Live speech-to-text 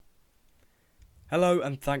Hello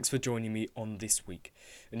and thanks for joining me on This Week,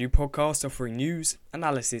 a new podcast offering news,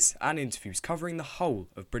 analysis and interviews covering the whole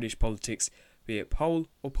of British politics, be it poll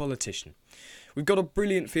or politician. We've got a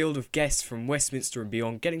brilliant field of guests from Westminster and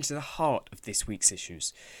beyond getting to the heart of this week's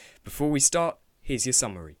issues. Before we start, here's your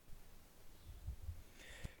summary.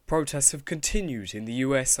 Protests have continued in the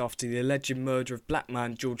US after the alleged murder of black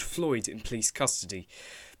man George Floyd in police custody.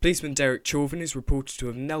 Policeman Derek Chauvin is reported to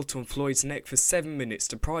have knelt on Floyd's neck for 7 minutes,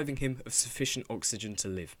 depriving him of sufficient oxygen to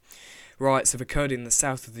live. Riots have occurred in the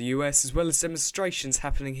south of the US, as well as demonstrations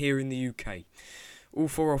happening here in the UK. All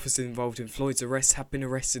 4 officers involved in Floyd's arrest have been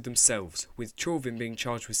arrested themselves, with Chauvin being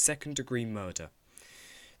charged with second-degree murder.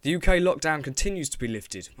 The UK lockdown continues to be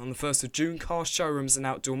lifted. On the 1st of June, car showrooms and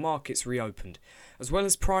outdoor markets reopened, as well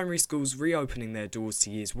as primary schools reopening their doors to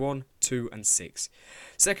years 1, 2 and 6.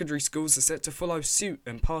 Secondary schools are set to follow suit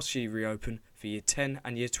and partially reopen for year 10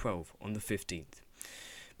 and year 12 on the 15th.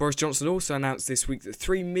 Boris Johnson also announced this week that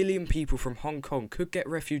 3 million people from Hong Kong could get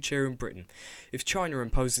refuge here in Britain if China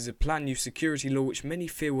imposes a planned new security law which many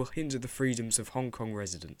fear will hinder the freedoms of Hong Kong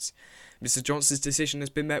residents. Mr Johnson's decision has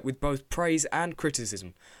been met with both praise and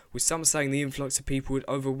criticism, with some saying the influx of people would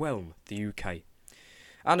overwhelm the UK.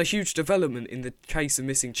 And a huge development in the case of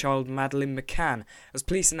missing child Madeleine McCann, as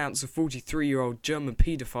police announced a 43-year-old German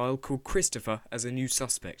paedophile called Christopher as a new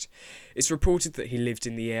suspect. It's reported that he lived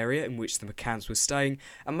in the area in which the McCanns were staying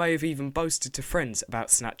and may have even boasted to friends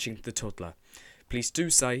about snatching the toddler. Police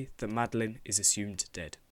do say that Madeleine is assumed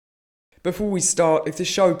dead. Before we start, if the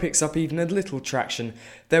show picks up even a little traction,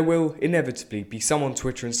 there will inevitably be some on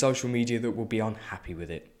Twitter and social media that will be unhappy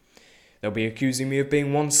with it. They'll be accusing me of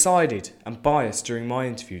being one-sided and biased during my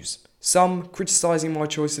interviews, some criticising my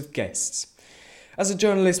choice of guests. As a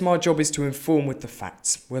journalist, my job is to inform with the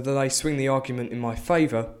facts, whether they swing the argument in my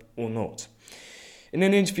favour or not. In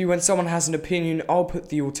an interview, when someone has an opinion, I'll put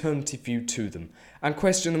the alternative view to them and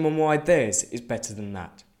question them on why theirs is better than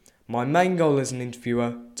that. My main goal as an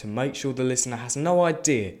interviewer, to make sure the listener has no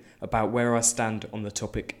idea about where I stand on the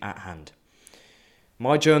topic at hand.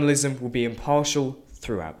 My journalism will be impartial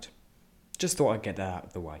throughout. Just thought I'd get that out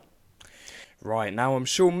of the way. Right, now I'm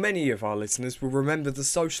sure many of our listeners will remember the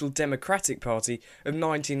Social Democratic Party of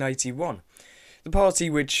 1981. The party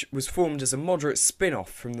which was formed as a moderate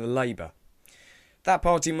spin-off from the Labour. That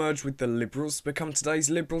party merged with the Liberals to become today's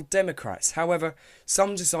Liberal Democrats. However,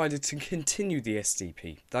 some decided to continue the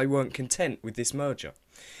SDP. They weren't content with this merger.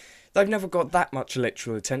 They've never got that much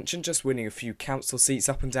electoral attention, just winning a few council seats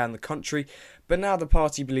up and down the country, but now the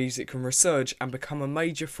party believes it can resurge and become a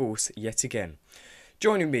major force yet again.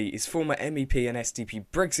 Joining me is former MEP and SDP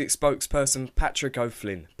Brexit spokesperson Patrick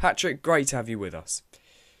O'Flynn. Patrick, great to have you with us.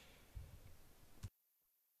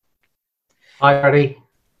 Hi, Freddie.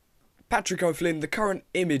 Patrick O'Flynn, the current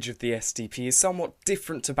image of the SDP is somewhat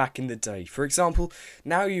different to back in the day. For example,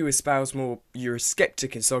 now you espouse more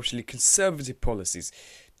Eurosceptic and socially conservative policies.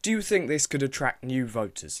 Do you think this could attract new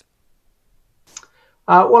voters?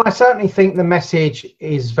 Well, I certainly think the message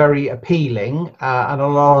is very appealing, and a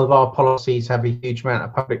lot of our policies have a huge amount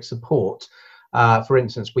of public support. For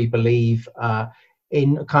instance, we believe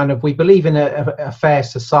in a fair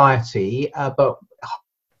society, but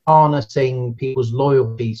harnessing people's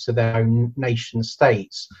loyalties to their own nation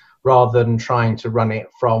states rather than trying to run it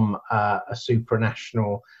from a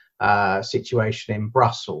supranational situation in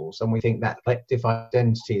Brussels. And we think that collective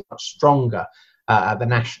identity is much stronger at the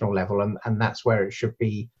national level, and that's where it should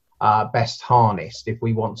be best harnessed if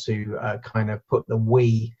we want to kind of put the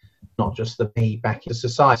we, not just the me, back into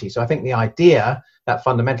society. So I think the idea, that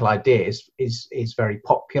fundamental idea, is very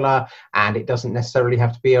popular, and it doesn't necessarily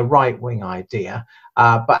have to be a right-wing idea,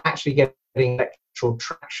 but actually getting electoral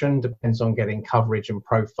traction depends on getting coverage and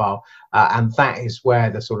profile, and that is where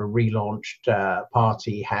the sort of relaunched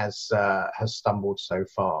party has stumbled so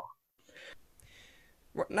far.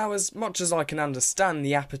 Now, as much as I can understand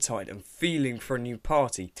the appetite and feeling for a new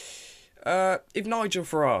party, if Nigel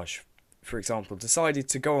Farage, for example, decided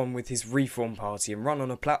to go on with his Reform Party and run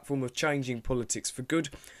on a platform of changing politics for good,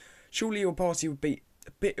 surely your party would be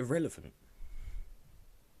a bit irrelevant.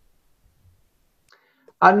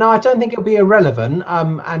 No, I don't think it'll be irrelevant.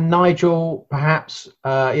 And Nigel, perhaps,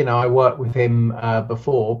 I worked with him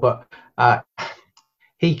before, but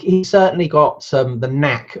he certainly got the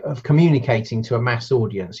knack of communicating to a mass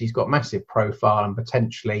audience. He's got massive profile and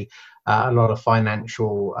potentially a lot of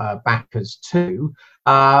financial backers too.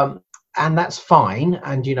 and that's fine.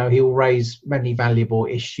 And, he will raise many valuable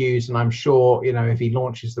issues. And I'm sure, if he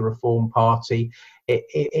launches the Reform Party,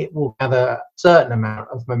 it will gather a certain amount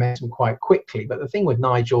of momentum quite quickly. But the thing with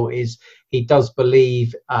Nigel is he does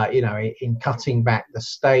believe, in cutting back the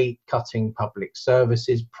state, cutting public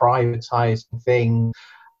services, privatizing things,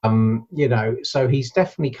 so he's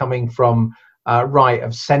definitely coming from right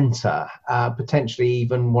of centre, potentially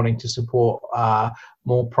even wanting to support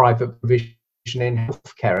more private provision in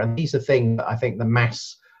healthcare. And these are things that I think the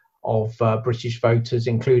mass of British voters,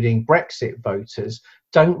 including Brexit voters,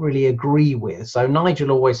 don't really agree with. So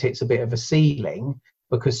Nigel always hits a bit of a ceiling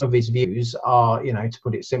because some of his views are, to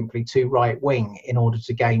put it simply, too right-wing in order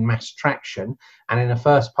to gain mass traction. And in a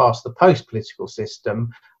first-past-the-post political system,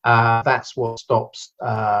 that's what stops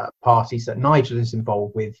parties that Nigel is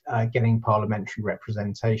involved with getting parliamentary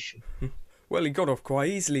representation. Well, he got off quite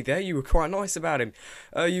easily there. You were quite nice about him.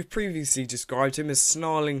 You've previously described him as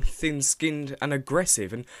snarling, thin-skinned and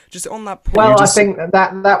aggressive. And just on that point... Well, I think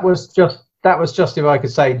that was just, if I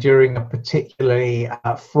could say, during a particularly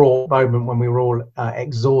fraught moment when we were all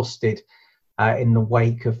exhausted in the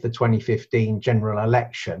wake of the 2015 general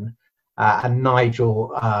election. And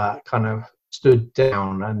Nigel kind of stood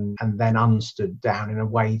down and then unstood down in a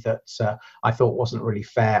way that I thought wasn't really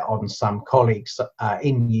fair on some colleagues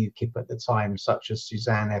in UKIP at the time, such as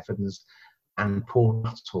Suzanne Evans and Paul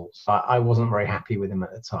Nuttall. So I wasn't very happy with him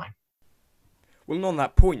at the time. Well, and on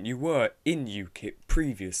that point, you were in UKIP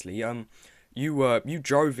previously. You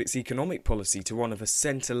drove its economic policy to one of a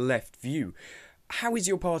centre-left view. How is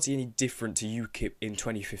your party any different to UKIP in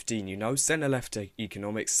 2015? Centre-left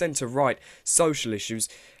economics, centre-right social issues.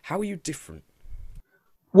 How are you different?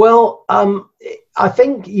 Well, I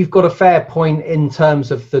think you've got a fair point in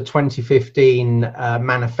terms of the 2015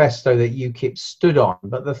 manifesto that UKIP stood on.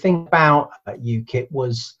 But the thing about UKIP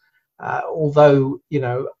was, although,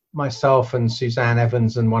 myself and Suzanne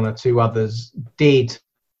Evans and one or two others did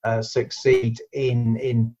succeed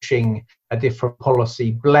in pushing a different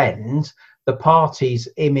policy blend, the party's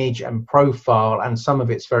image and profile and some of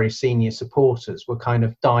its very senior supporters were kind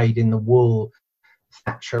of dyed-in-the-wool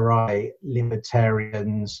Thatcherite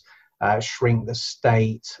libertarians, shrink the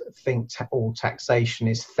state, think all taxation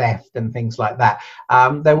is theft and things like that.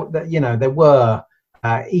 There were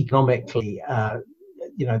economically,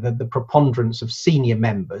 the preponderance of senior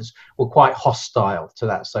members were quite hostile to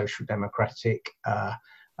that social democratic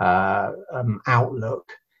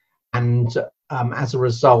outlook. And as a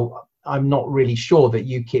result, I'm not really sure that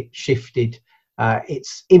UKIP shifted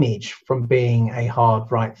its image from being a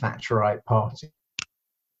hard right Thatcherite party.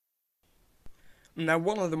 Now,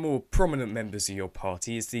 one of the more prominent members of your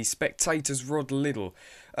party is the Spectator's Rod Liddle.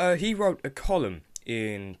 He wrote a column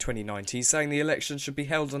in 2019 saying the election should be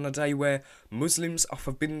held on a day where Muslims are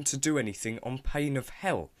forbidden to do anything on pain of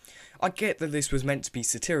hell. I get that this was meant to be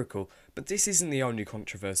satirical, but this isn't the only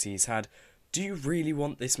controversy he's had. Do you really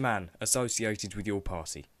want this man associated with your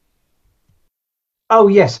party? Oh,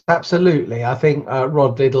 yes, absolutely. I think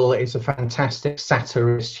Rod Liddle is a fantastic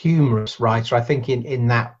satirist, humorous writer. I think in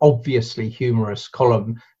that obviously humorous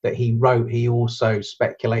column that he wrote, he also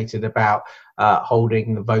speculated about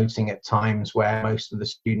holding the voting at times where most of the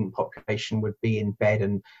student population would be in bed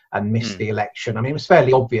and miss the election. I mean, it was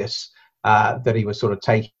fairly obvious that he was sort of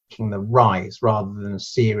taking the rise rather than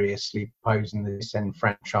seriously proposing the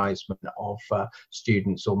disenfranchisement of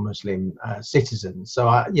students or Muslim citizens. So,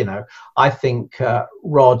 I think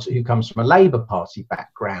Rod, who comes from a Labour Party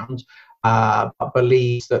background,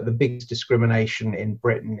 believes that the biggest discrimination in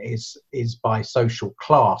Britain is by social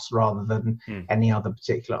class rather than any other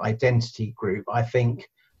particular identity group. I think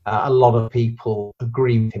a lot of people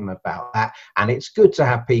agree with him about that. And it's good to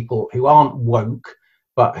have people who aren't woke,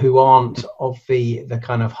 but who aren't of the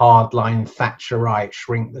kind of hardline Thatcherite,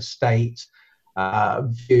 shrink the state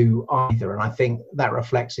view either. And I think that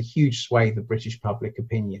reflects a huge swathe of British public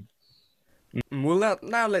opinion. Well,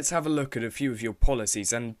 now let's have a look at a few of your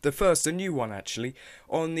policies, and the first, a new one actually,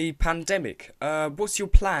 on the pandemic. What's your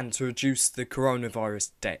plan to reduce the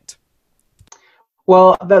coronavirus debt?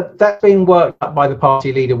 Well, that's been worked up by the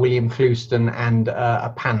party leader, William Clouston, and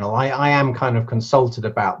a panel. I am kind of consulted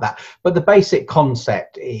about that. But the basic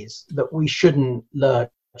concept is that we shouldn't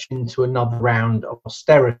lurch into another round of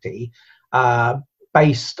austerity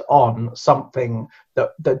based on something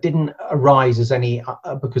that didn't arise as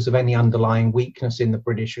because of any underlying weakness in the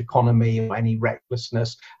British economy or any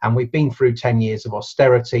recklessness. And we've been through 10 years of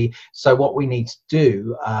austerity. So what we need to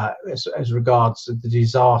do as regards to the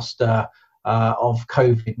disaster of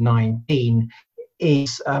COVID-19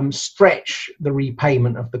 is stretch the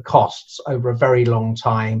repayment of the costs over a very long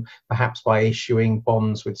time, perhaps by issuing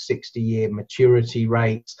bonds with 60-year maturity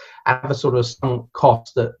rates, and have a sort of sunk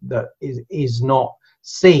cost that is not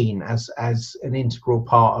seen as an integral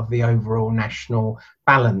part of the overall national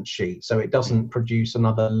balance sheet. So it doesn't produce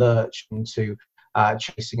another lurch into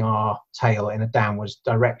chasing our tail in a downwards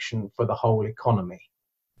direction for the whole economy.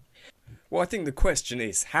 Well, I think the question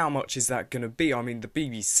is, how much is that going to be? I mean, the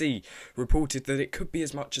BBC reported that it could be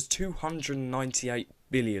as much as 298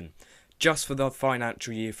 billion just for the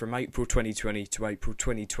financial year from April 2020 to April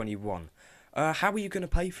 2021. How are you going to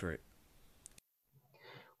pay for it?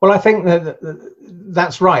 Well, I think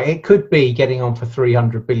that's right. It could be getting on for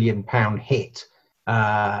 £300 billion hit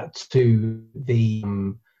to the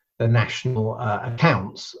national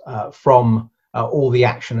accounts from all the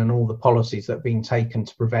action and all the policies that have been taken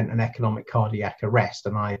to prevent an economic cardiac arrest,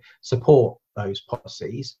 and I support those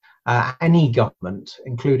policies. Any government,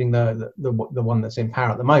 including the one that's in power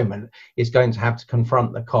at the moment, is going to have to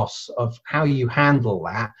confront the costs of how you handle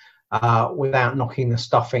that without knocking the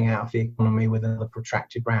stuffing out of the economy with another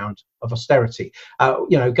protracted round of austerity.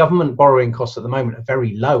 Government borrowing costs at the moment are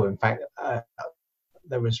very low. In fact,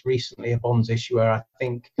 there was recently a bonds issue where I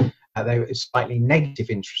think there was slightly negative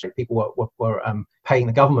interest rate. People were paying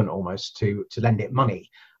the government almost to lend it money.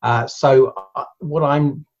 So what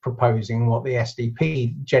I'm proposing, what the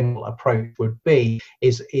SDP general approach would be,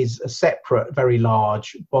 is a separate, very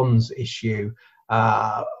large bonds issue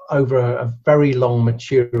over a very long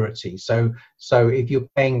maturity. So if you're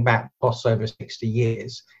paying back costs over 60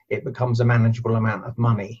 years, it becomes a manageable amount of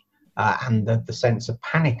money, and the sense of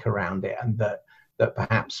panic around it, and that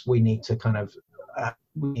perhaps we need to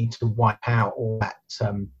wipe out all that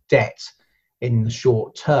debt in the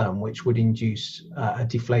short term, which would induce a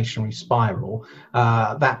deflationary spiral.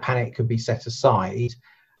 That panic could be set aside,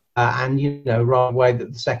 and right away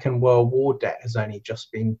that the Second World War debt has only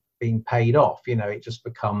just been paid off. It just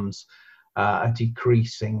becomes a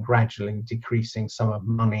gradually decreasing sum of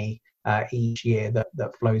money each year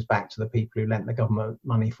that flows back to the people who lent the government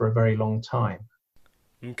money for a very long time.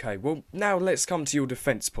 Okay, well, now let's come to your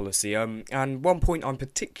defence policy. And one point I'm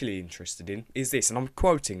particularly interested in is this, and I'm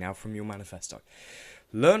quoting now from your manifesto.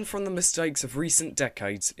 Learn from the mistakes of recent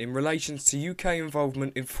decades in relation to UK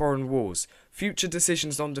involvement in foreign wars. Future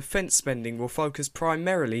decisions on defence spending will focus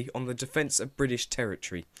primarily on the defence of British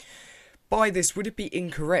territory. By this, would it be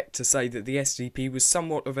incorrect to say that the SDP was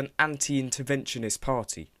somewhat of an anti-interventionist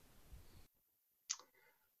party?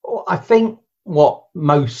 Well, I think what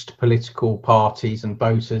most political parties and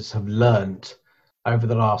voters have learnt over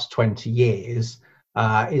the last 20 years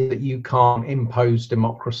is that you can't impose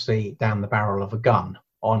democracy down the barrel of a gun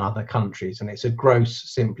on other countries. And it's a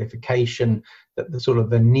gross simplification that the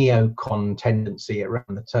neocon tendency around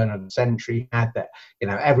the turn of the century had, that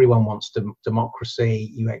everyone wants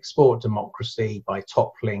democracy. You export democracy by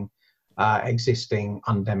toppling existing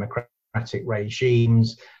undemocratic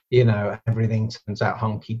regimes. Everything turns out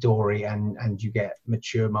hunky-dory, and you get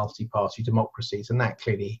mature multi-party democracies, and that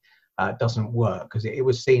clearly doesn't work, because it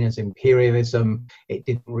was seen as imperialism. It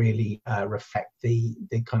didn't really reflect the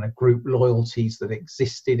kind of group loyalties that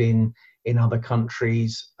existed in other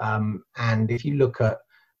countries. And if you look at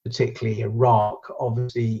particularly Iraq,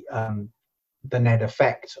 obviously the net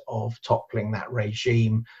effect of toppling that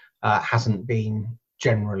regime hasn't been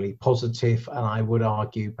generally positive, and I would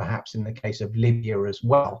argue perhaps in the case of Libya as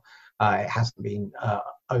well, it hasn't been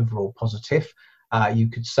overall positive. You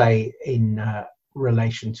could say in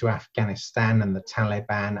relation to Afghanistan and the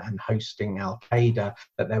Taliban and hosting Al-Qaeda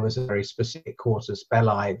that there was a very specific casus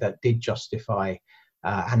belli that did justify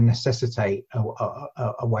and necessitate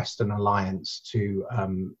a Western alliance to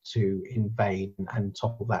invade and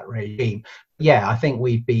topple that regime. Yeah, I think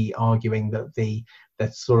we'd be arguing that the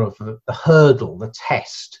hurdle, the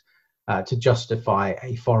test to justify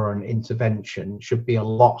a foreign intervention should be a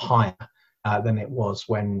lot higher than it was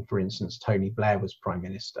when, for instance, Tony Blair was Prime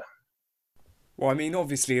Minister. Well, I mean,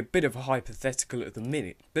 obviously a bit of a hypothetical at the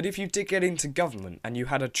minute, but if you did get into government and you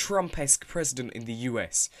had a Trump-esque president in the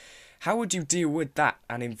US, how would you deal with that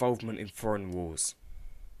and involvement in foreign wars?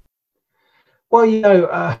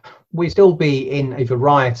 Well, we still be in a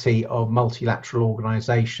variety of multilateral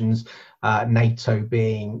organisations, NATO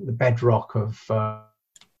being the bedrock of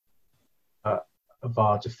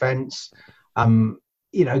our defence.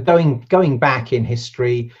 Going back in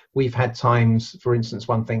history, we've had times, for instance,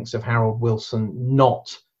 one thinks of Harold Wilson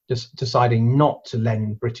deciding not to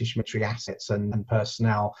lend British military assets and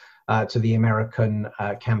personnel to the American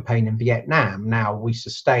campaign in Vietnam. Now, we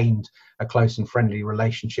sustained a close and friendly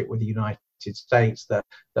relationship with the United States that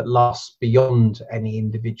lasts beyond any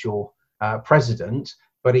individual president,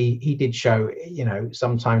 but he did show,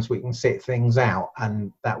 sometimes we can sit things out,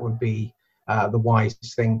 and that would be the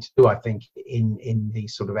wisest thing to do, I think, in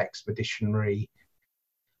these sort of expeditionary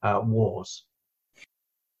wars.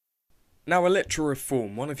 Now, electoral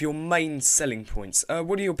reform, one of your main selling points.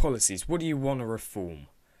 What are your policies? What do you want to reform?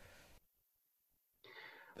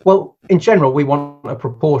 Well, in general, we want a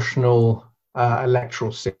proportional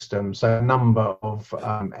electoral system. So a number of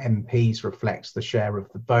MPs reflects the share of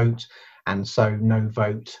the vote, and so no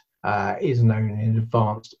vote is known in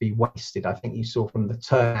advance to be wasted. I think you saw from the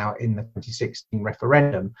turnout in the 2016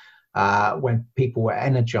 referendum when people were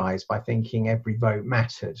energised by thinking every vote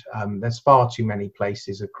mattered. There's far too many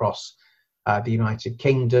places across the United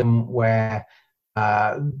Kingdom where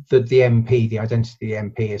the MP, the identity of the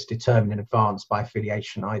MP, is determined in advance by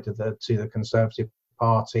affiliation either to the Conservative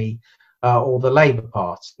Party or the Labour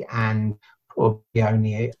Party, and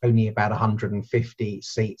probably only about 150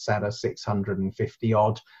 seats out of 650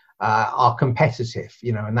 odd are competitive,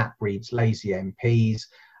 and that breeds lazy MPs,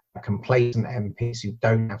 complacent MPs who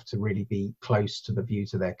don't have to really be close to the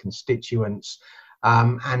views of their constituents,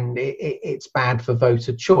 and it's bad for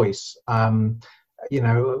voter choice.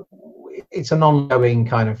 It's an ongoing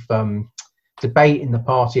kind of debate in the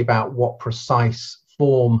party about what precise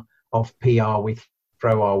form of PR we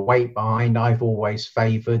throw our weight behind. I've always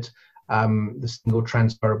favoured the single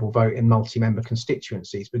transferable vote in multi-member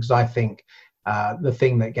constituencies, because I think the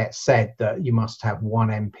thing that gets said, that you must have one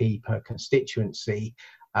MP per constituency,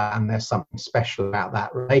 and there's something special about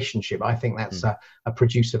that relationship. I think that's a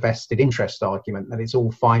producer vested interest argument, that it's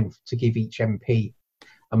all fine to give each MP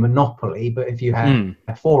a monopoly, but if you had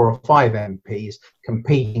 4 or 5 MPs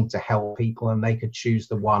competing to help people and they could choose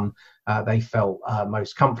the one they felt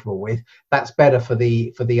most comfortable with, that's better for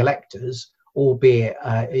the electors, albeit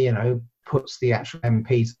puts the actual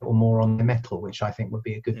MPs a little more on their mettle, which I think would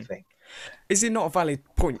be a good thing. Is it not a valid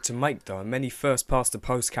point to make, though, and many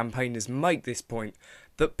first-past-the-post campaigners make this point,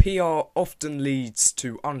 that PR often leads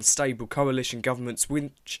to unstable coalition governments,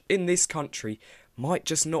 which in this country might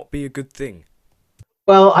just not be a good thing?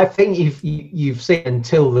 Well, I think you've seen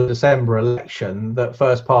until the December election that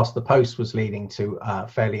first past the post was leading to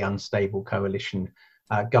fairly unstable coalition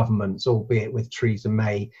governments, albeit with Theresa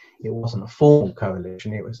May. It wasn't a formal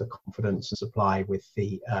coalition; it was a confidence and supply with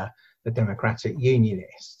the Democratic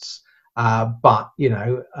Unionists. But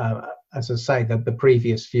as I say, the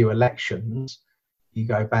previous few elections, you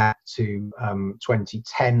go back to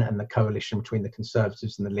 2010 and the coalition between the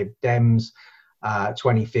Conservatives and the Lib Dems.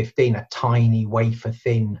 2015, a tiny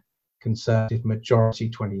wafer-thin Conservative majority.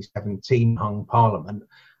 2017 hung Parliament.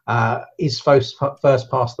 Is first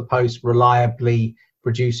past the post reliably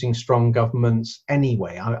producing strong governments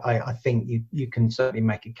anyway? I think you can certainly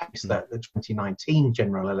make a case that the 2019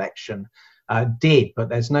 general election did, but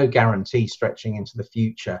there's no guarantee stretching into the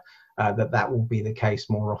future that will be the case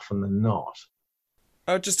more often than not.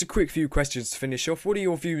 Just a quick few questions to finish off. What are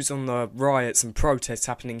your views on the riots and protests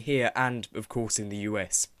happening here and, of course, in the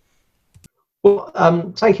US? Well,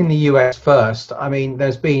 taking the US first, I mean,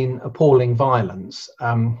 there's been appalling violence.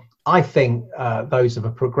 I think those of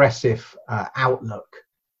a progressive outlook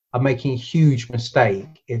are making a huge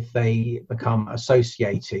mistake if they become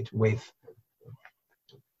associated with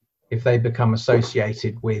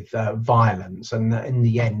violence, and in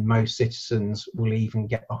the end most citizens will even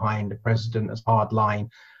get behind a president as hardline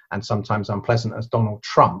and sometimes unpleasant as Donald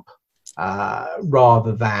Trump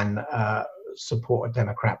rather than support a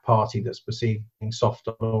Democrat Party that's perceived being soft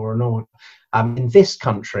on law and order. In this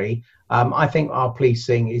country, I think our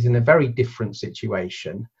policing is in a very different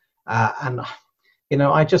situation, and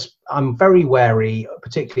I'm very wary,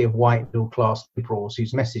 particularly of white middle-class liberals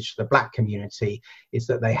whose message to the black community is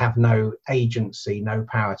that they have no agency, no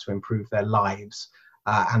power to improve their lives,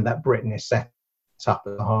 and that Britain is set up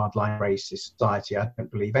as a hardline racist society. I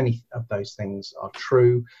don't believe any of those things are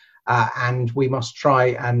true, and we must try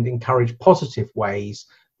and encourage positive ways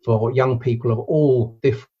for young people of all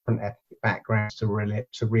different ethnic backgrounds to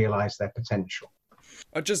realise their potential.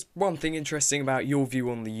 Just one thing interesting about your view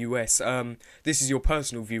on the US. This is your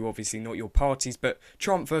personal view, obviously, not your party's, but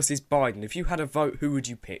Trump versus Biden. If you had a vote, who would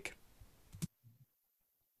you pick?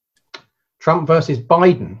 Trump versus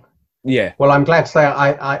Biden? Yeah. Well, I'm glad to say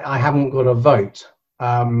I haven't got a vote.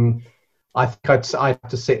 I think I'd have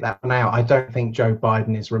to sit that one out. I don't think Joe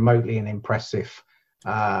Biden is remotely an impressive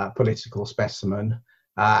political specimen.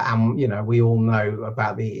 And, we all know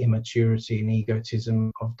about the immaturity and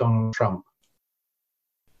egotism of Donald Trump.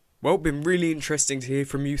 Well, been really interesting to hear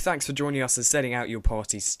from you. Thanks for joining us and setting out your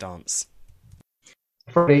party's stance.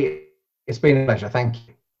 Freddie, it's been a pleasure. Thank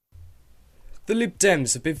you. The Lib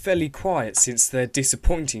Dems have been fairly quiet since their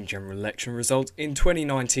disappointing general election result in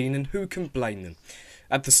 2019, and who can blame them?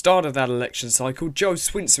 At the start of that election cycle, Jo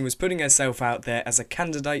Swinson was putting herself out there as a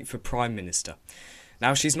candidate for Prime Minister.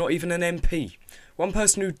 Now she's not even an MP. One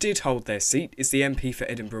person who did hold their seat is the MP for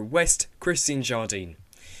Edinburgh West, Christine Jardine.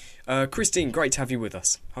 Christine, great to have you with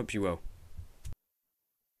us. Hope you're well.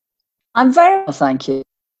 I'm very well, thank you.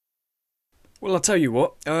 Well, I'll tell you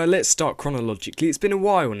what, let's start chronologically. It's been a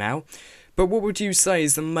while now, but what would you say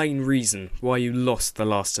is the main reason why you lost the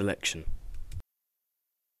last election?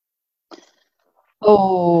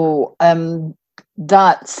 Oh,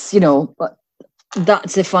 that's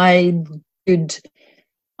if I could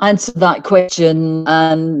answer that question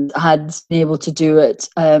and had been able to do it.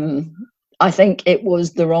 I think it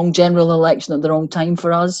was the wrong general election at the wrong time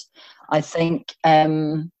for us. I think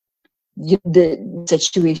the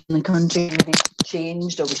situation in the country really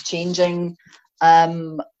changed or was changing.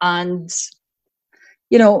 And,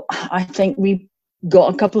 I think we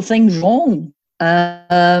got a couple of things wrong.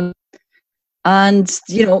 I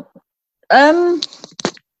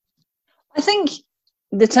think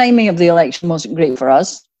the timing of the election wasn't great for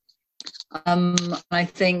us. I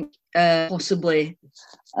think possibly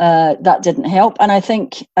that didn't help. And I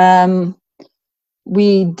think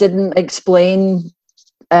we didn't explain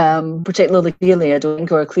particularly clearly, I don't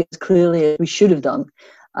think, or as clearly as we should have done,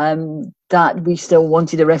 that we still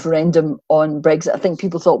wanted a referendum on Brexit. I think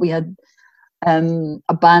people thought we had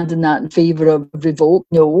abandoned that in favour of revolt.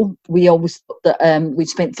 No, we always thought that we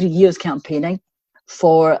spent 3 years campaigning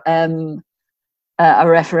for a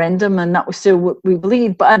referendum, and that was still what we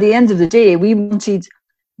believed. But at the end of the day, we wanted,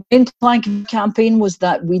 the plank of the campaign was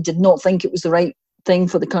that we did not think it was the right thing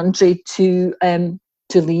for the country to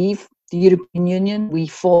leave the European Union. We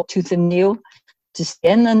fought tooth and nail to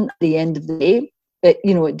stay in, and at the end of the day, it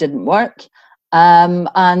didn't work. And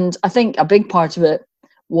I think a big part of it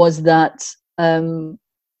was that the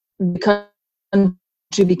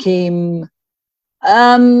country became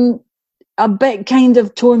a bit kind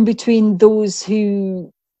of torn between those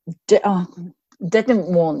who didn't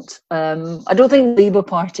want. I don't think the Labour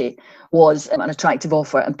Party was an attractive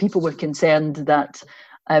offer, and people were concerned that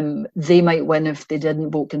they might win if they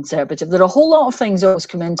didn't vote Conservative. There are a whole lot of things that always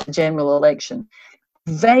come into the general election.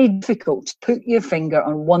 Very difficult to put your finger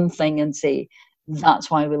on one thing and say, that's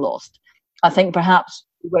why we lost. I think perhaps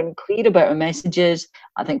we weren't clear about our messages.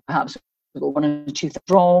 I think perhaps we got one or two things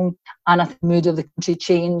wrong. And I think the mood of the country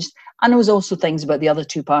changed. And there was also things about the other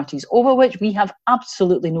two parties over which we have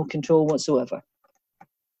absolutely no control whatsoever.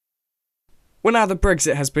 Well, now that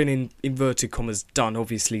Brexit has been, in inverted commas, done,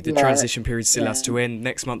 obviously the transition period still has to end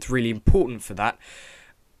next month, really important for that.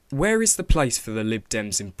 Where is the place for the Lib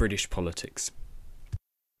Dems in British politics?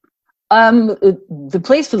 The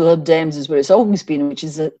place for the Lib Dems is where it's always been, which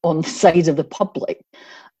is on the side of the public.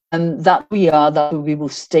 And that we are, that we will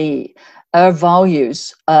stay. Our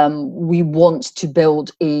values, we want to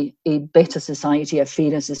build a better society, a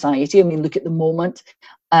fairer society. I mean, look at the moment.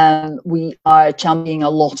 We are championing a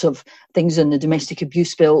lot of things in the domestic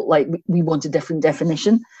abuse bill, like we want a different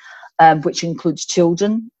definition, which includes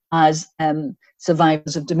children as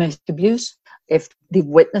survivors of domestic abuse. If they've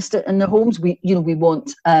witnessed it in their homes, we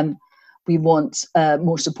want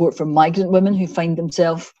more support for migrant women who find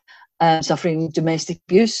themselves suffering domestic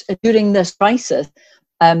abuse. During this crisis,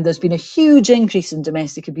 there's been a huge increase in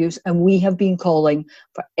domestic abuse, and we have been calling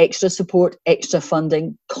for extra support, extra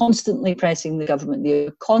funding, constantly pressing the government.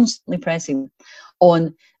 They're constantly pressing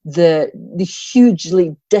on the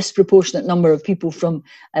hugely disproportionate number of people from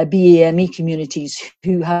BAME communities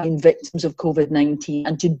who have been victims of COVID-19,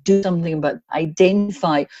 and to do something about,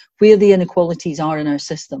 identify where the inequalities are in our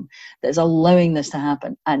system that is allowing this to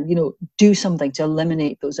happen, and do something to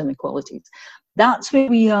eliminate those inequalities. That's where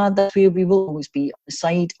we are, that's where we will always be, on the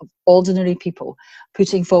side of ordinary people,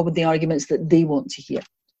 putting forward the arguments that they want to hear.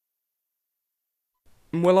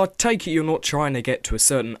 Well, I take it you're not trying to get to a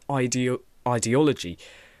certain ideology,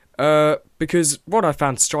 because what I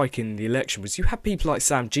found striking in the election was you had people like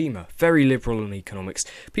Sam Gyimah, very liberal on economics,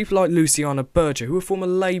 people like Luciana Berger, who are former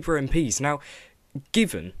Labour MPs. Now,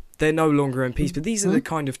 given they're no longer MPs, but these are the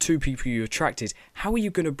kind of two people you attracted, how are you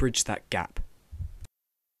going to bridge that gap?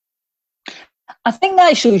 I think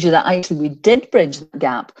that shows you that actually we did bridge the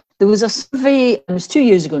gap. There was a survey, it was 2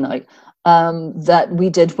 years ago now, that we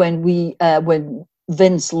did when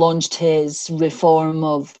Vince launched his reform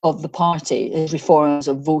of the party, his reforms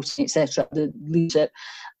of voting, etc., the leadership.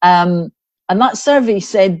 And that survey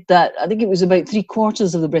said that I think it was about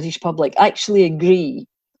 3/4 of the British public actually agree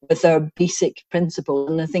with our basic principles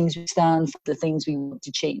and the things we stand for, the things we want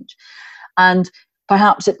to change. And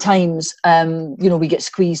perhaps at times, we get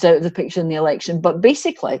squeezed out of the picture in the election. But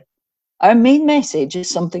basically, our main message is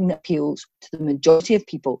something that appeals to the majority of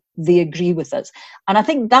people. They agree with us. And I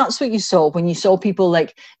think that's what you saw when you saw people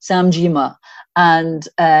like Sam Gyimah and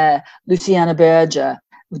Luciana Berger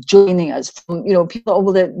joining us. From,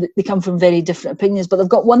 people, they come from very different opinions, but they've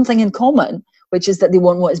got one thing in common, which is that they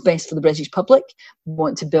want what is best for the British public,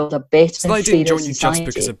 want to build a better, so they didn't join you just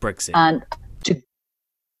because of Brexit? And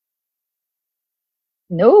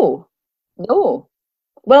No.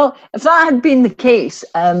 Well, if that had been the case,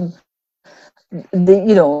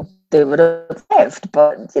 they would have left.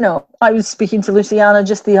 But I was speaking to Luciana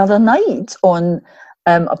just the other night on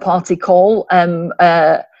a party call.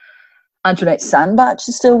 Antoinette Sandbach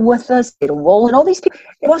is still with us, Sarah Wall, and all these people.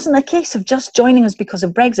 It wasn't a case of just joining us because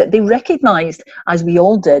of Brexit. They recognised, as we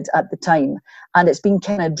all did at the time, and it's been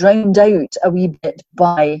kind of drowned out a wee bit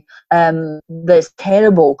by this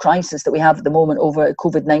terrible crisis that we have at the moment over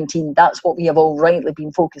COVID-19. That's what we have all rightly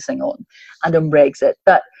been focusing on, and on Brexit.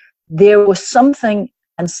 That there was something,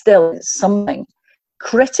 and still is something,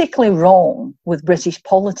 critically wrong with British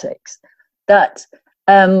politics. That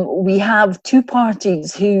we have two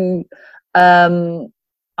parties who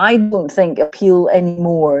I don't think appeal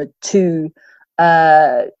anymore to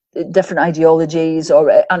different ideologies,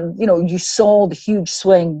 you saw the huge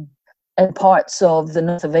swing in parts of the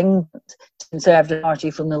north of England to the Conservative Party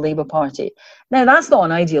from the Labour Party. Now that's not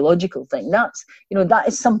an ideological thing. That's that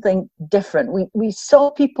is something different. We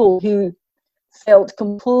saw people who felt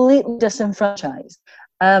completely disenfranchised.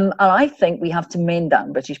 And I think we have to mend that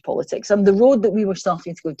in British politics. And the road that we were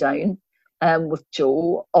starting to go down with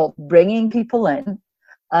Jo, of bringing people in,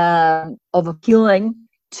 of appealing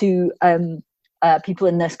to people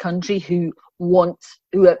in this country who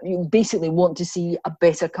basically want to see a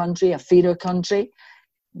better country, a fairer country,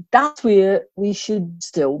 that's where we should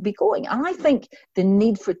still be going. And I think the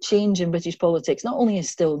need for change in British politics not only is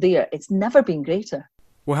still there, it's never been greater.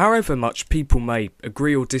 Well, however much people may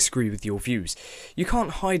agree or disagree with your views, you can't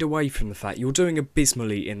hide away from the fact you're doing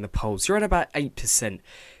abysmally in the polls. You're at about 8%.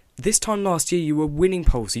 This time last year, you were winning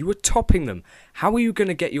polls. You were topping them. How are you going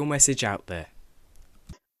to get your message out there?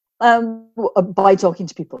 By talking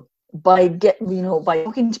to people. By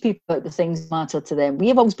talking to people about the things that matter to them. We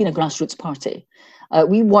have always been a grassroots party.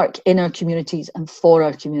 We work in our communities and for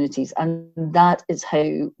our communities, and that is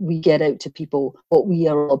how we get out to people what we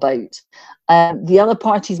are all about. The other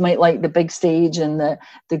parties might like the big stage and the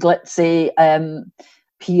glitzy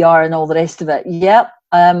PR and all the rest of it. Yep,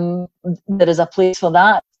 there is a place for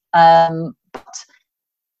that. But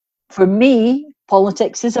for me,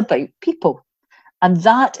 politics is about people, and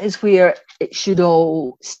that is where it should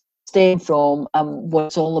all stem from. What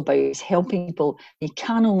it's all about is helping people. You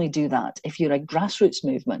can only do that if you're a grassroots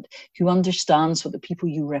movement who understands what the people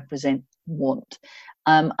you represent want.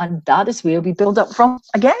 And that is where we build up from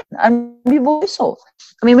again, and we will do so.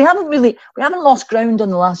 I mean, we haven't lost ground on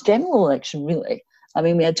the last general election, really. I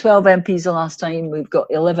mean, we had 12 MPs the last time, we've got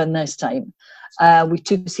 11 this time. We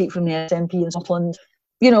took a seat from the SNP in Scotland.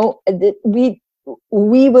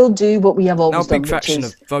 We will do what we have always done. Now, a big fraction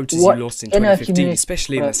of voters you lost in 2015,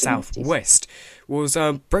 especially in the southwest, was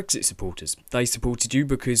Brexit supporters. They supported you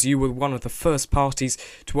because you were one of the first parties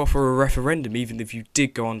to offer a referendum, even if you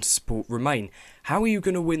did go on to support Remain. How are you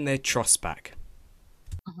going to win their trust back?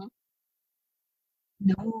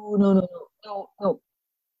 No.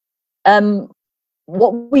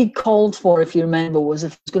 What we called for, if you remember, was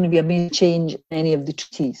if there's going to be a major change in any of the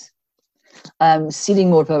treaties, ceding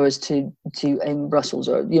more powers to Brussels,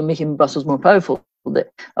 or making Brussels more powerful.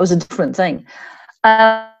 That was a different thing.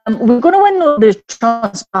 We're going to win the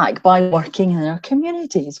trust back by working in our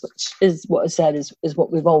communities, which is what I said is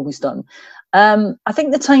what we've always done. I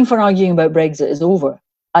think the time for arguing about Brexit is over.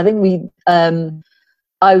 I think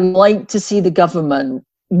I would like to see the government.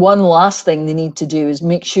 One last thing they need to do is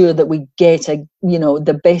make sure that we get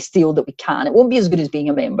the best deal that we can. It won't be as good as being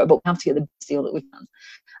a member, but we have to get the best deal that we can.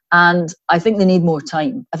 And I think they need more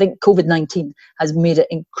time. I think COVID-19 has made it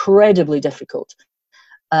incredibly difficult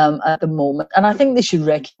at the moment. And I think they should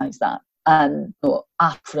recognise that and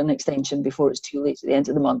ask for an extension before it's too late at the end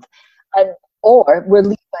of the month. Or we're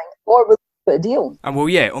leaving, or we'll put a deal. And well,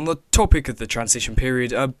 yeah, on the topic of the transition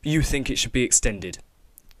period, you think it should be extended?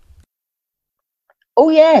 Oh,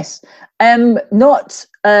 yes. Not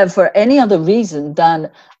for any other reason than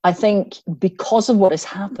I think because of what has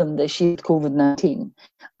happened this year with COVID-19,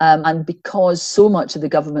 and because so much of the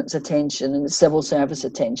government's attention and the civil service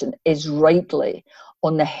attention is rightly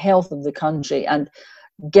on the health of the country and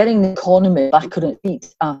getting the economy back on its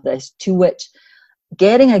feet after this, to which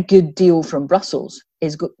getting a good deal from Brussels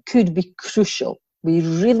could be crucial. We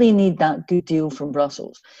really need that good deal from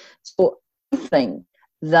Brussels. So I think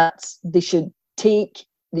that they should take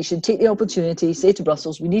the opportunity, say to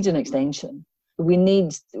Brussels, we need an extension. We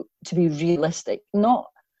need to be realistic.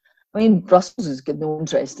 Brussels has got no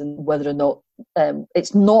interest in whether or not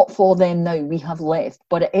it's not for them now. We have left,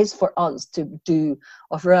 but it is for us to do,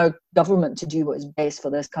 or for our government to do what is best for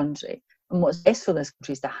this country. And what's best for this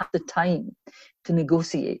country is to have the time to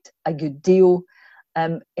negotiate a good deal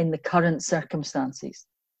in the current circumstances.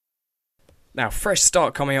 Now, fresh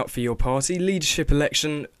start coming up for your party. Leadership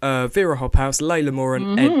election, Vera Hobhouse, Layla Moore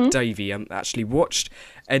and Ed Davey. I actually watched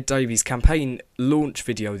Ed Davey's campaign launch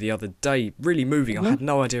video the other day. Really moving. I had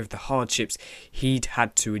no idea of the hardships he'd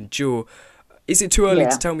had to endure. Is it too early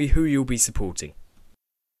to tell me who you'll be supporting?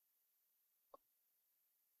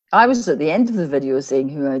 I was at the end of the video saying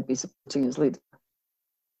who I'd be supporting as leader.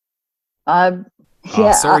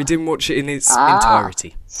 Didn't watch it in its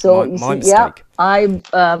entirety. So my mistake. I'm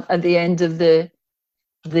at the end of the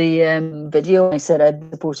video. I said I'd be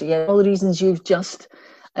supporting all the reasons you've just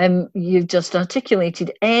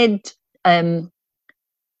articulated. Ed's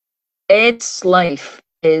life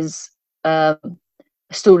is a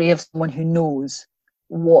story of someone who knows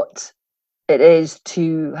what it is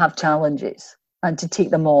to have challenges and to take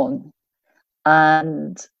them on,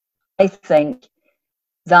 and I think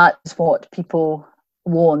that is what people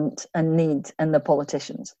want and need in the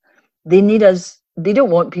politicians. They need us. They don't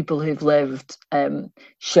want people who've lived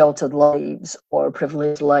sheltered lives or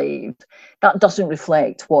privileged lives. That doesn't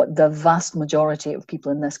reflect what the vast majority of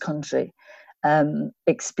people in this country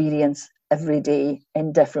experience every day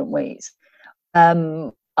in different ways.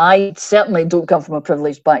 I certainly don't come from a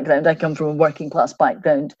privileged background. I come from a working class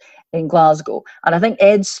background in Glasgow. And I think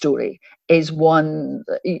Ed's story is one,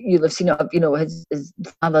 you'll have seen it, his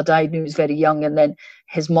father died when he was very young, and then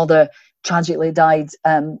his mother tragically died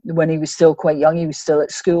when he was still quite young. He was still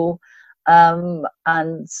at school. And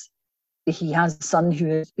he has a son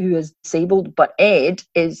who is disabled, but Ed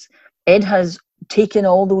has taken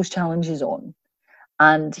all those challenges on,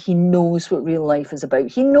 and he knows what real life is about.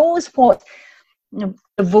 He knows what the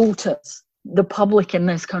voters, the public in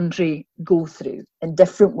this country go through in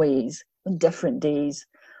different ways, on different days.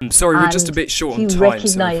 I'm sorry, we're just a bit short on time,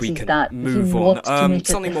 so if we can move on.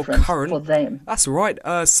 Something more current. For them. That's all right.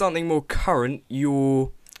 Something more current.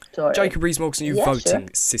 Jacob Rees-Mogg new voting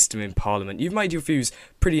system in Parliament. You've made your views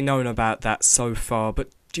pretty known about that so far, but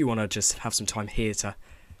do you want to just have some time here to...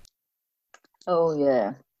 Oh,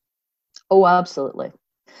 yeah. Oh, absolutely.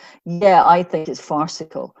 Yeah, I think it's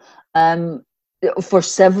farcical. For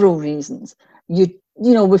several reasons.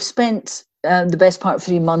 We've spent the best part of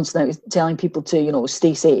 3 months now telling people to,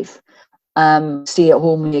 stay safe, stay at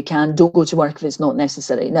home when you can, don't go to work if it's not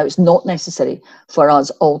necessary. Now, it's not necessary for us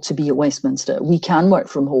all to be at Westminster. We can work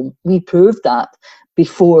from home. We proved that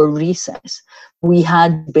before recess. We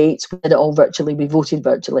had debates, we did it all virtually, we voted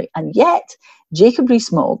virtually, and yet Jacob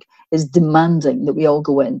Rees-Mogg is demanding that we all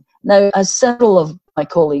go in. Now, as several of my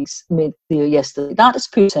colleagues made clear yesterday, that is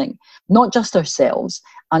putting not just ourselves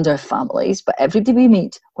and our families, but everybody we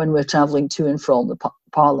meet when we're travelling to and from the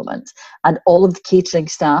Parliament, and all of the catering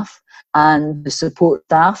staff and the support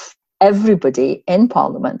staff, everybody in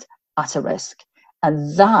Parliament at a risk.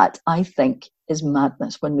 And that, I think, is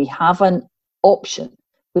madness when we have an option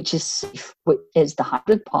which is safe, which is the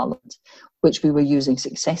hybrid Parliament, which we were using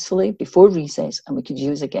successfully before recess and we could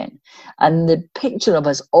use again. And the picture of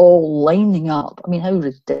us all lining up, how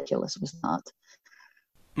ridiculous was that?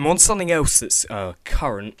 On something else that's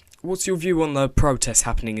current, what's your view on the protests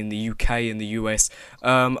happening in the UK and the US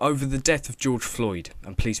over the death of George Floyd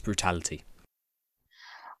and police brutality?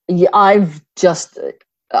 Yeah, I've just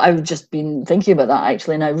been thinking about that,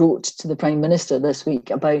 actually, and I wrote to the Prime Minister this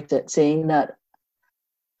week about it, saying that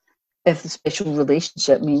if the special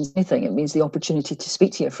relationship means anything, it means the opportunity to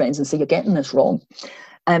speak to your friends and say, you're getting this wrong.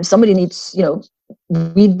 Somebody needs,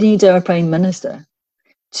 we need our Prime Minister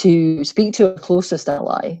to speak to our closest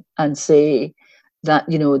ally and say that,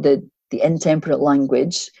 the intemperate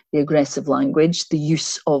language, the aggressive language, the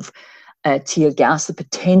use of tear gas, the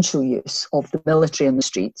potential use of the military in the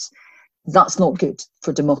streets, that's not good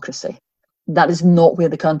for democracy. That is not where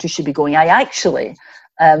the country should be going. I actually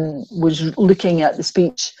was looking at the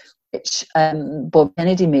speech which Bob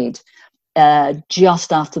Kennedy made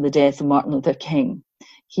just after the death of Martin Luther King.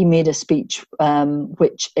 He made a speech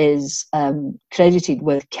which is credited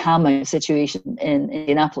with calming the situation in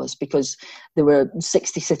Indianapolis, because there were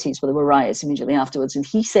 60 cities where there were riots immediately afterwards. And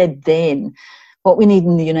he said then, what we need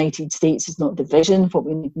in the United States is not division. What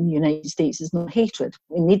we need in the United States is not hatred.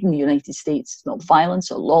 What we need in the United States is not violence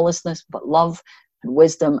or lawlessness, but love, and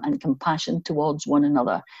wisdom and compassion towards one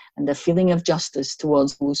another, and a feeling of justice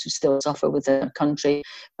towards those who still suffer within their country,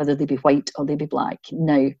 whether they be white or they be black.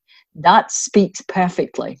 Now, that speaks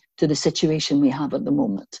perfectly to the situation we have at the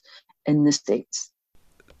moment in the States.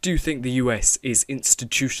 Do you think the US is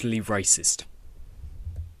institutionally racist?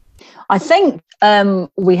 I think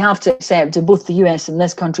we have to accept that both the US and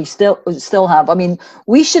this country still have. I mean,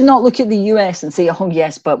 we should not look at the US and say, "Oh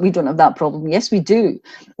yes, but we don't have that problem." Yes, we do.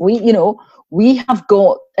 We have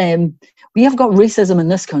got racism in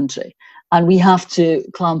this country, and we have to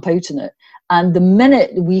clamp out on it. And the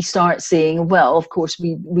minute we start saying, "Well, of course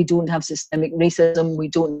we don't have systemic racism, we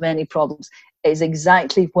don't have any problems," is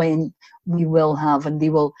exactly when we will have, and they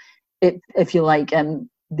will, if you like,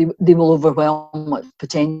 they will overwhelm it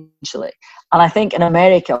potentially. And I think in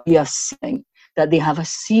America, we are seeing that they have a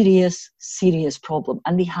serious, serious problem,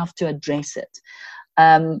 and they have to address it.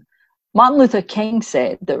 Martin Luther King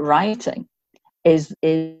said that rioting is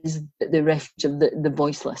the refuge of the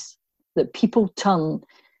voiceless, that people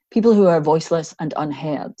who are voiceless and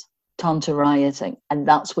unheard turn to rioting. And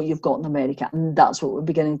that's what you've got in America. And that's what we're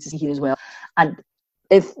beginning to see here as well. And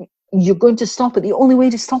if you're going to stop it, the only way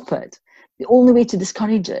to stop it, the only way to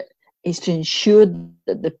discourage it, is to ensure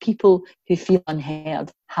that the people who feel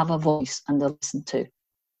unheard have a voice and they're listened to.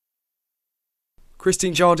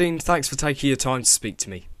 Christine Jardine, thanks for taking your time to speak to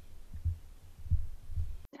me.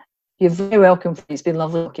 You're very welcome. It's been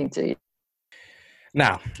lovely talking to you.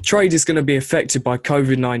 Now, trade is going to be affected by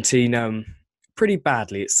COVID-19 pretty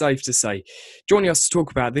badly, it's safe to say. Joining us to talk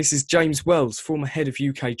about this is James Wells, former head of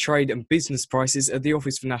UK Trade and Business Prices at the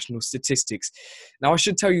Office for National Statistics. Now, I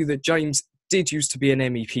should tell you that James did used to be an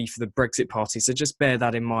MEP for the Brexit Party, so just bear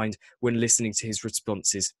that in mind when listening to his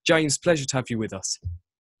responses. James, pleasure to have you with us.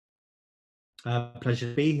 Pleasure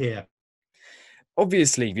to be here.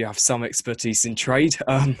 Obviously, you have some expertise in trade,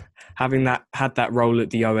 having had that role at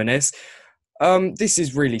the ONS. This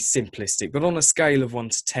is really simplistic, but on a scale of 1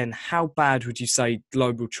 to 10, how bad would you say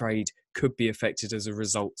global trade could be affected as a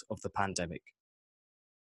result of the pandemic?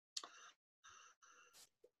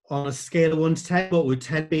 On a scale of 1 to 10, what would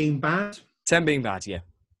 10 being bad? 10 being bad, yeah.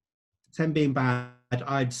 10 being bad,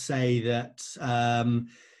 I'd say that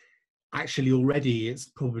actually already it's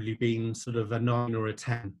probably been sort of a 9 or a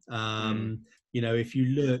 10. If you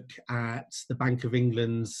look at the Bank of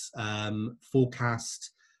England's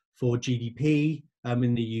forecast for GDP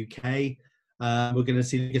in the UK, we're going to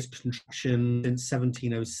see the biggest contraction since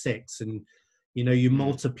 1706. And, you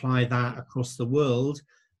multiply that across the world,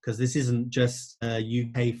 because this isn't just a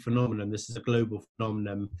UK phenomenon, this is a global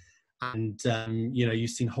phenomenon. And, you've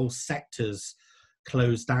seen whole sectors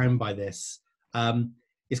closed down by this.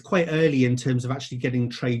 It's quite early in terms of actually getting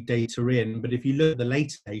trade data in, but if you look at the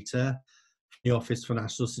later data, the Office for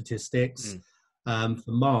National Statistics for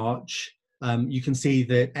March, you can see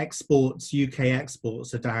that UK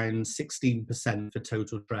exports are down 16% for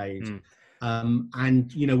total trade.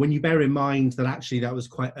 And, when you bear in mind that actually that was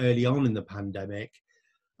quite early on in the pandemic,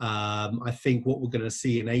 I think what we're going to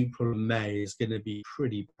see in April and May is going to be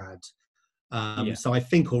pretty bad. So I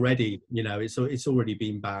think already, it's already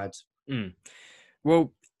been bad.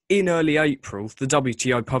 Well, in early April, the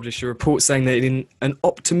WTO published a report saying that in an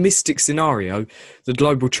optimistic scenario, the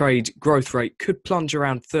global trade growth rate could plunge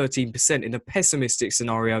around 13%. In a pessimistic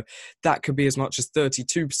scenario, that could be as much as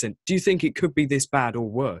 32%. Do you think it could be this bad or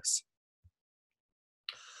worse?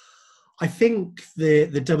 I think the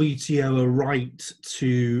WTO are right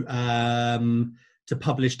to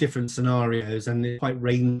publish different scenarios, and quite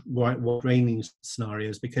wide-ranging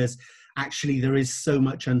scenarios, because actually there is so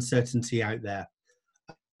much uncertainty out there.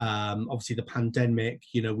 Obviously, the pandemic,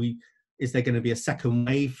 is there going to be a second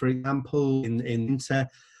wave, for example, in winter?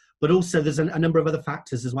 But also there's a number of other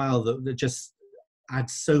factors as well that just add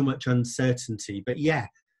so much uncertainty. But yeah,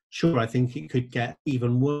 sure, I think it could get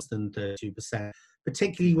even worse than 32%,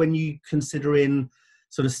 particularly when you consider in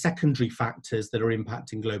sort of secondary factors that are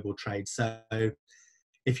impacting global trade. So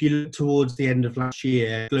if you look towards the end of last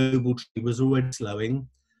year, global trade was already slowing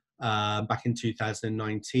back in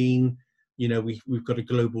 2019. We've got a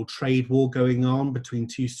global trade war going on between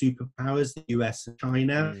two superpowers, the US and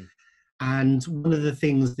China. And one of the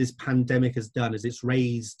things this pandemic has done is it's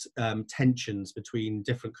raised tensions between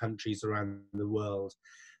different countries around the world.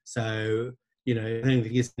 So, I don't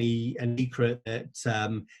think it's any secret that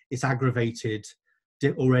it's aggravated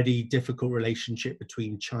already difficult relationship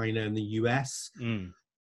between China and the US.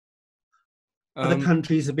 Other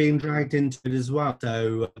countries are being dragged into it as well.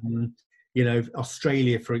 So,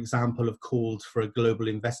 Australia, for example, have called for a global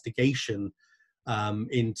investigation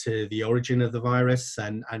into the origin of the virus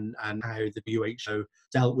and how the WHO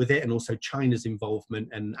dealt with it, and also China's involvement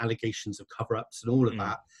and allegations of cover-ups and all of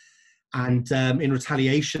that. And in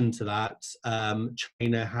retaliation to that,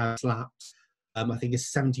 China has slapped, I think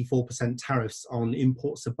it's 74% tariffs on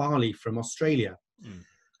imports of barley from Australia.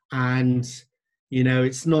 And, you know,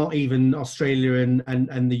 it's not even Australia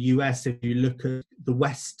and the US. If you look at the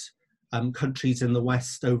West, countries in the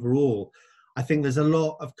West overall, I think there's a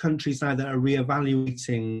lot of countries now that are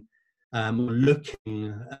reevaluating,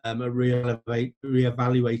 looking at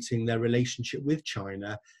reevaluating their relationship with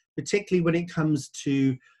China, particularly when it comes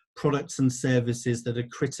to products and services that are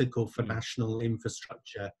critical for national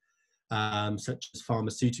infrastructure, such as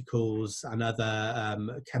pharmaceuticals and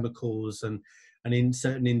other chemicals and in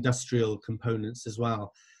certain industrial components as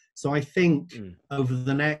well. So I think over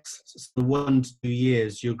the next 1 to 2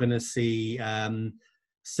 years, you're going to see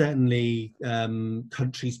certainly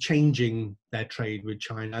countries changing their trade with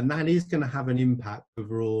China, and that is going to have an impact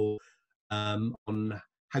overall on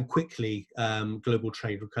how quickly global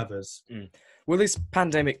trade recovers. Well, this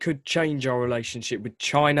pandemic could change our relationship with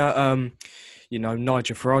China. You know,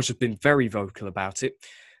 Nigel Farage has been very vocal about it.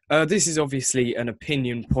 This is obviously an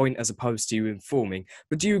opinion point as opposed to you informing,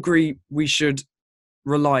 but do you agree we should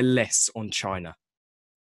rely less on China?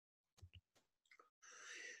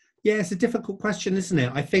 Yeah, it's a difficult question, isn't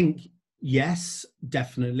it? I think, yes,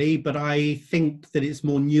 definitely, but I think that it's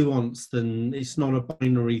more nuanced than, it's not a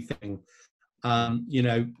binary thing. You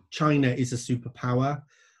know, China is a superpower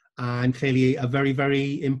and clearly a very,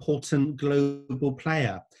 very important global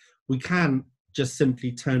player. We can't just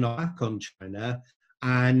simply turn our back on China,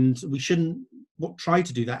 and we shouldn't try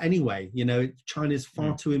to do that anyway. You know, China is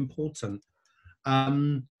far too important.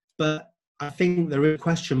 But I think there is a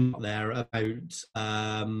question mark there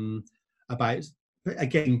about,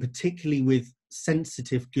 again, particularly with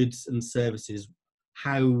sensitive goods and services,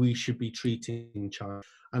 how we should be treating China.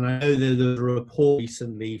 And I know there was a report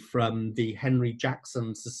recently from the Henry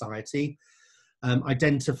Jackson Society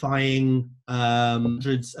identifying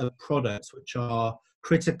hundreds of products which are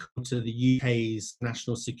critical to the UK's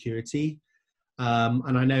national security.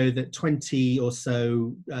 And I know that 20 or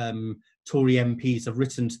so Tory MPs have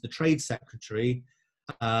written to the Trade Secretary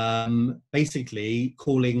basically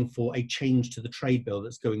calling for a change to the trade bill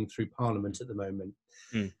that's going through Parliament at the moment.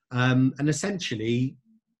 And essentially,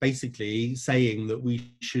 basically saying that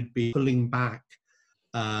we should be pulling back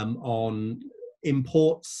on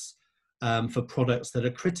imports for products that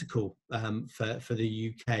are critical for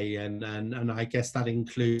the UK. And I guess that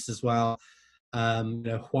includes as well, you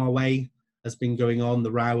know, Huawei has been going on,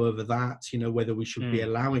 the row over that, you know, whether we should be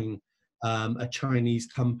allowing a Chinese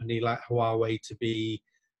company like Huawei to be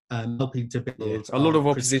helping to build a lot of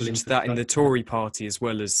opposition to that in the Tory party as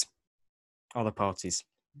well as other parties.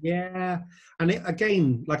 Yeah, and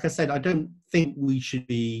again, like I said, I don't think we should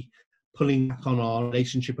be pulling back on our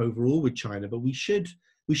relationship overall with China, but we should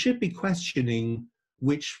be questioning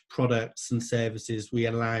which products and services we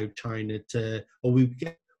allow China to, or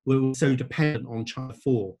we're so dependent on China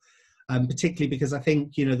for, particularly because I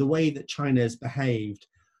think, you know, the way that China has behaved,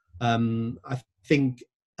 I think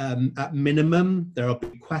at minimum there are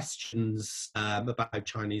big questions about how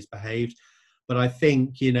Chinese behaved. But I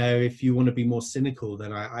think, you know, if you want to be more cynical,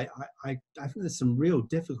 then I think there's some real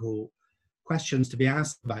difficult questions to be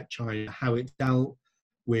asked about China, how it dealt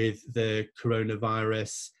with the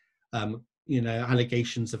coronavirus, you know,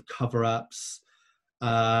 allegations of cover-ups,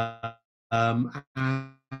 and,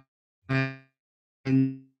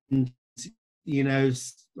 you know,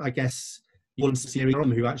 I guess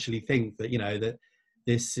one who actually think that, you know, that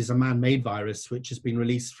this is a man-made virus which has been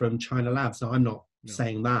released from China labs. Now, I'm not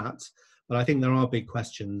saying that, but I think there are big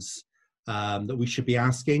questions that we should be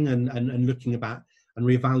asking and looking about and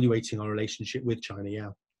reevaluating our relationship with China.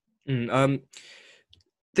 Yeah.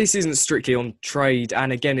 This isn't strictly on trade,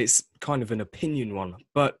 and again, it's kind of an opinion one.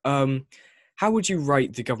 But how would you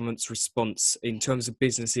rate the government's response in terms of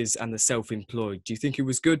businesses and the self-employed? Do you think it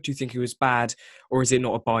was good? Do you think it was bad? Or is it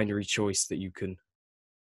not a binary choice that you can?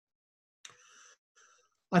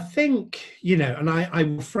 I think, you know, and I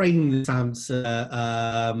will frame this answer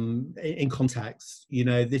in context. You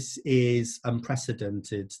know, this is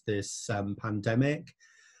unprecedented, this pandemic.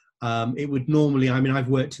 It would normally, I mean, I've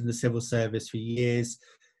worked in the civil service for years.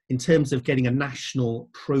 In terms of getting a national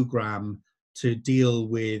program to deal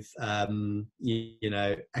with, you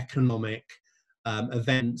know, economic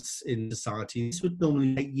events in society, this would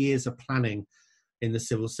normally take years of planning in the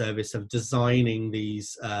civil service, of designing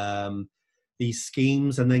these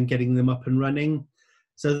schemes and then getting them up and running.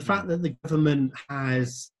 So the fact that the government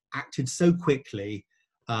has acted so quickly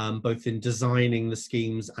both in designing the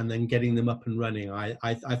schemes and then getting them up and running. I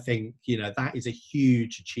think, that is a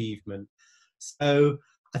huge achievement. So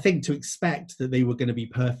I think to expect that they were going to be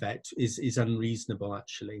perfect is unreasonable,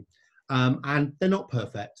 actually. And they're not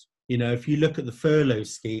perfect. If you look at the furlough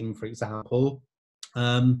scheme, for example,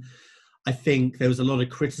 I think there was a lot of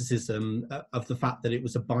criticism of the fact that it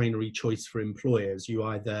was a binary choice for employers. You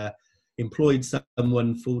either employed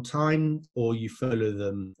someone full-time or you furlough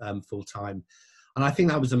them full-time. And I think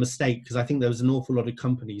that was a mistake, because I think there was an awful lot of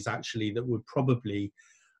companies actually that would probably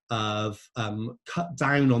have cut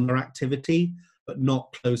down on their activity, but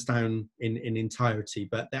not close down in entirety.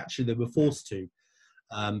 But they were forced to,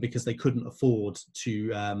 because they couldn't afford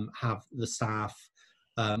to have the staff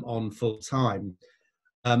on full-time.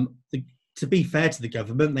 To be fair to the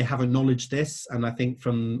government, they have acknowledged this, and I think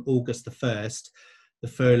from August the 1st, the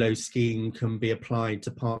furlough scheme can be applied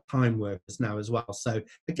to part-time workers now as well. So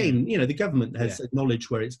again, the government has acknowledged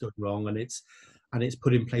where it's gone wrong, and it's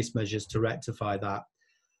put in place measures to rectify that.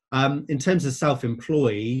 In terms of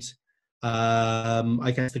self-employed,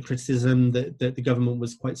 I guess the criticism that the government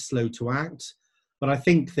was quite slow to act, but I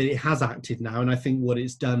think that it has acted now, and I think what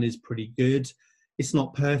it's done is pretty good. It's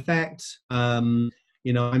not perfect. I'm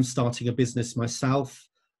starting a business myself,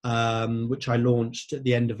 which I launched at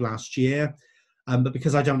the end of last year. But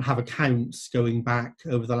because I don't have accounts going back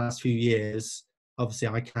over the last few years, obviously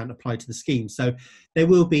I can't apply to the scheme. So there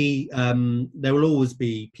will always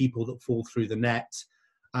be people that fall through the net.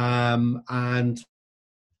 And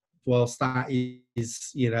whilst that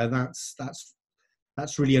is,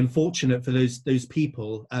 that's really unfortunate for those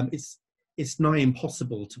people, it's nigh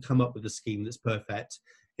impossible to come up with a scheme that's perfect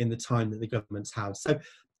in the time that the governments have. So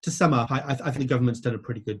to sum up, I think the government's done a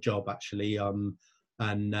pretty good job actually on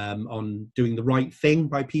doing the right thing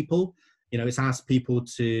by people. It's asked people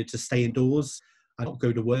to stay indoors and not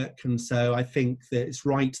go to work. And so I think that it's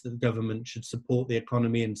right that the government should support the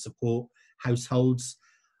economy and support households.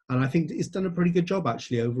 And I think it's done a pretty good job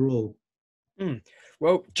actually overall.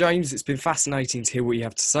 Well, James, it's been fascinating to hear what you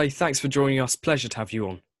have to say. Thanks for joining us. Pleasure to have you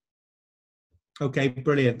on. Okay,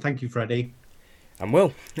 brilliant. Thank you, Freddie. And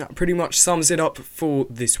well, that pretty much sums it up for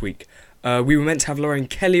this week. We were meant to have Lorraine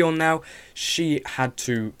Kelly on now. She had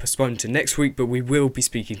to postpone to next week, but we will be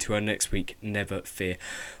speaking to her next week, never fear.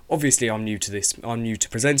 Obviously, I'm new to this. I'm new to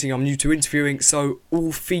presenting. I'm new to interviewing. So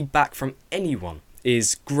all feedback from anyone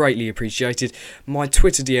is greatly appreciated. My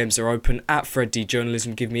Twitter DMs are open at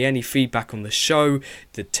FredDJournalism. Give me any feedback on the show,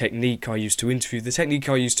 the technique I used to interview, the technique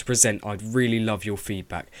I used to present. I'd really love your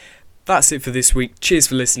feedback. That's it for this week. Cheers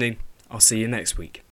for listening. I'll see you next week.